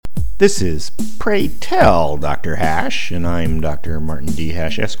This is Pray Tell Dr. Hash, and I'm Dr. Martin D.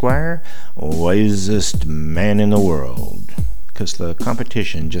 Hash, Esquire, wisest man in the world. 'Cause the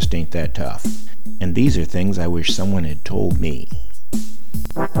competition just ain't that tough. And these are things I wish someone had told me.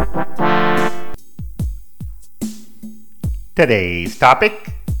 Today's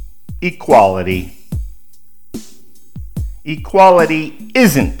topic, equality. Equality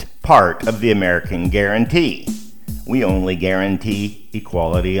isn't part of the American guarantee. We only guarantee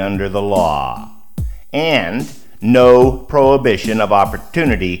equality under the law, and no prohibition of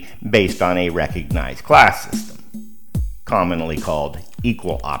opportunity based on a recognized class system, commonly called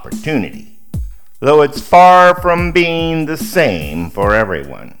equal opportunity, though it's far from being the same for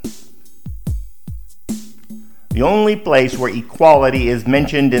everyone. The only place where equality is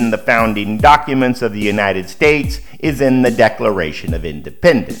mentioned in the founding documents of the United States is in the Declaration of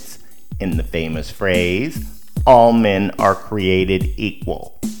Independence, in the famous phrase, "All men are created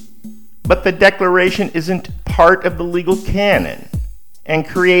equal." But the Declaration isn't part of the legal canon, and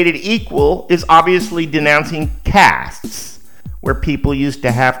created equal is obviously denouncing castes, where people used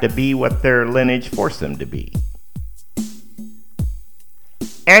to have to be what their lineage forced them to be.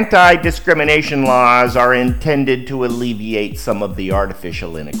 Anti-discrimination laws are intended to alleviate some of the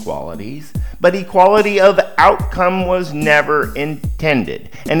artificial inequalities, but equality of outcome was never intended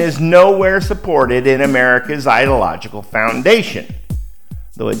and is nowhere supported in America's ideological foundation,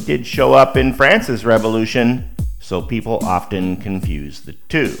 though it did show up in France's Revolution, so people often confuse the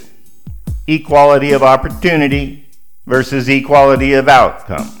two. Equality of opportunity versus equality of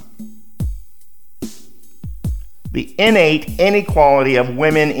outcome. The innate inequality of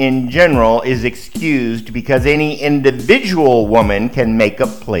women in general is excused because any individual woman can make a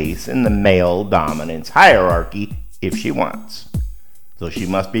place in the male dominance hierarchy if she wants. So she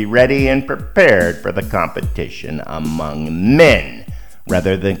must be ready and prepared for the competition among men,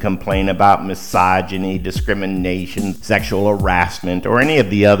 rather than complain about misogyny, discrimination, sexual harassment, or any of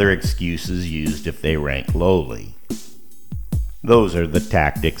the other excuses used if they rank lowly. Those are the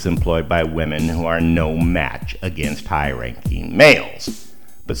tactics employed by women who are no match against high-ranking males.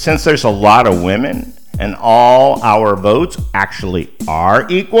 But since there's a lot of women, and all our votes actually are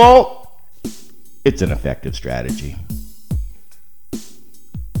equal, it's an effective strategy.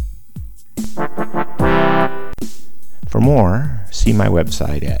 For more, see my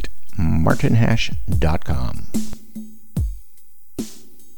website at martinhash.com.